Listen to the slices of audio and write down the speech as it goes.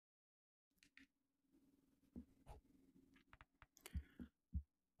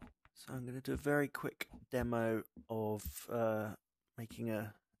So I'm going to do a very quick demo of making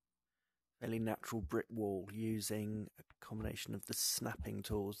a fairly natural brick wall using a combination of the snapping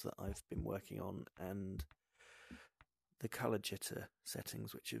tools that I've been working on and the color jitter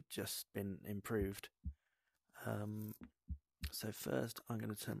settings, which have just been improved. So first I'm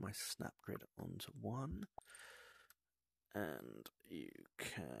going to turn my snap grid on to 1, and you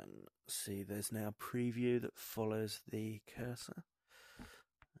can see there's now a preview that follows the cursor.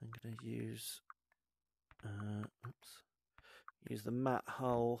 I'm going to use the matte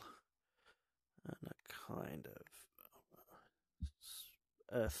hull and a kind of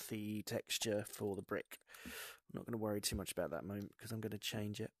earthy texture for the brick. I'm not going to worry too much about that moment because I'm going to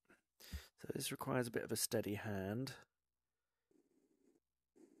change it. So this requires a bit of a steady hand.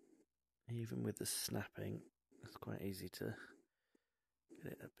 Even with the snapping, it's quite easy to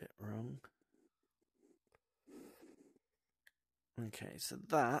get it a bit wrong. Okay, so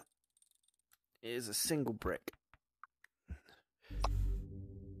that is a single brick.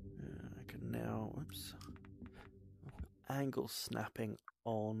 I can now, angle snapping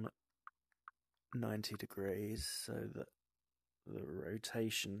on 90 degrees so that the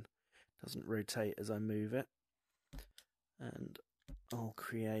rotation doesn't rotate as I move it. And I'll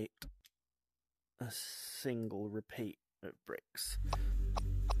create a single repeat of bricks.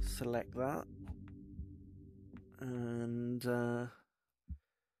 Select that and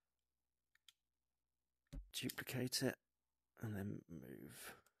duplicate it and then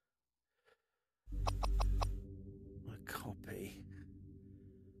move a copy.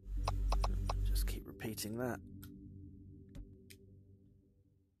 Just keep repeating that.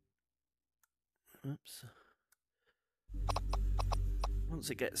 Oops. Once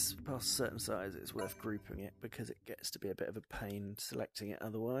it gets past a certain size, it's worth grouping it because it gets to be a bit of a pain selecting it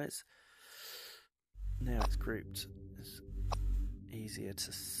otherwise. Now it's grouped, it's easier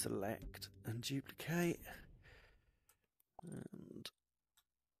to select and duplicate, and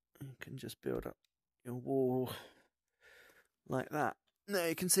you can just build up your wall like that. Now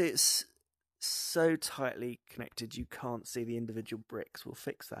you can see it's so tightly connected you can't see the individual bricks. We'll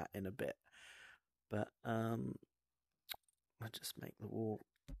fix that in a bit, but I'll just make the wall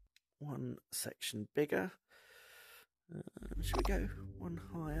one section bigger. Should we go one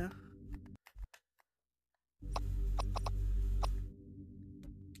higher?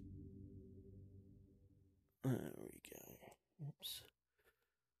 There we go. Oops.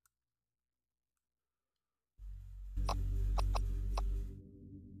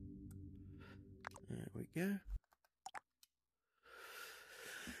 There we go.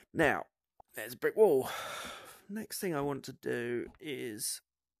 Now, there's a brick wall. Next thing I want to do is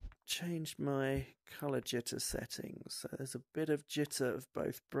change my color jitter settings. So there's a bit of jitter of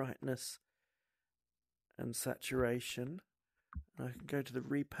both brightness and saturation. I can go to the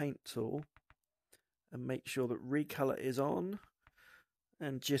repaint tool and make sure that recolor is on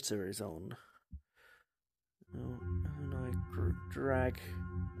and jitter is on. And I drag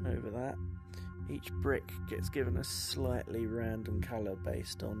over that. Each brick gets given a slightly random color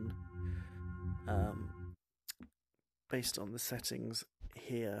based on the settings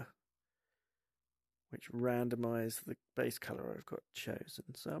here, which randomize the base color I've got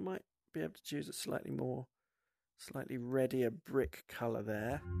chosen. So I might be able to choose a slightly reddier brick color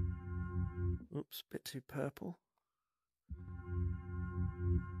there. Oops, a bit too purple.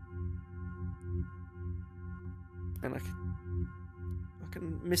 And I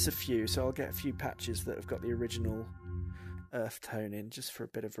can miss a few, so I'll get a few patches that have got the original earth tone in, just for a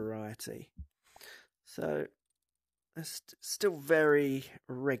bit of variety. So it's still very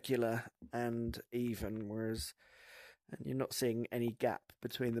regular and even, and you're not seeing any gap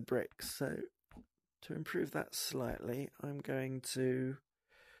between the bricks. So to improve that slightly, I'm going to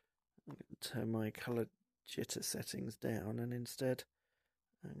turn my color jitter settings down, and instead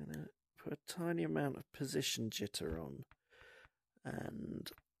I'm going to put a tiny amount of position jitter on,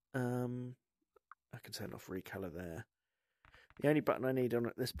 and I can turn off recolor there. The only button I need on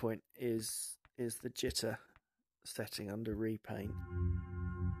at this point is the jitter setting under repaint.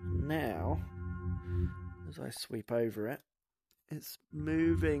 Now, as I sweep over it, it's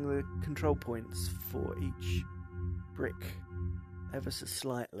moving the control points for each brick ever so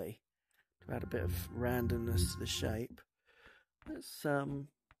slightly to add a bit of randomness to the shape. I'll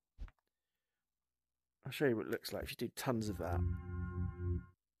show you what it looks like. If you do tons of that,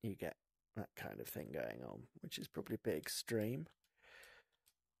 you get that kind of thing going on, which is probably a bit extreme.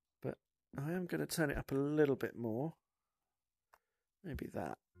 But I am going to turn it up a little bit more. Maybe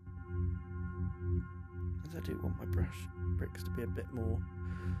that. Because I do want my bricks to be a bit more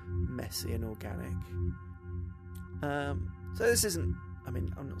messy and organic. So this isn't I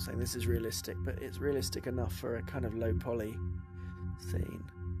mean, I'm not saying this is realistic, but it's realistic enough for a kind of low poly scene.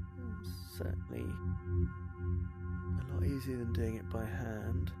 Certainly a lot easier than doing it by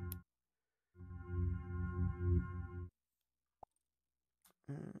hand.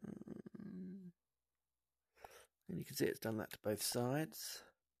 And you can see it's done that to both sides.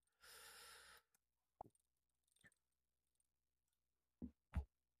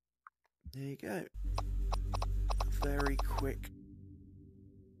 There you go. Very quick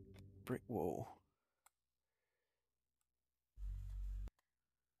brick wall.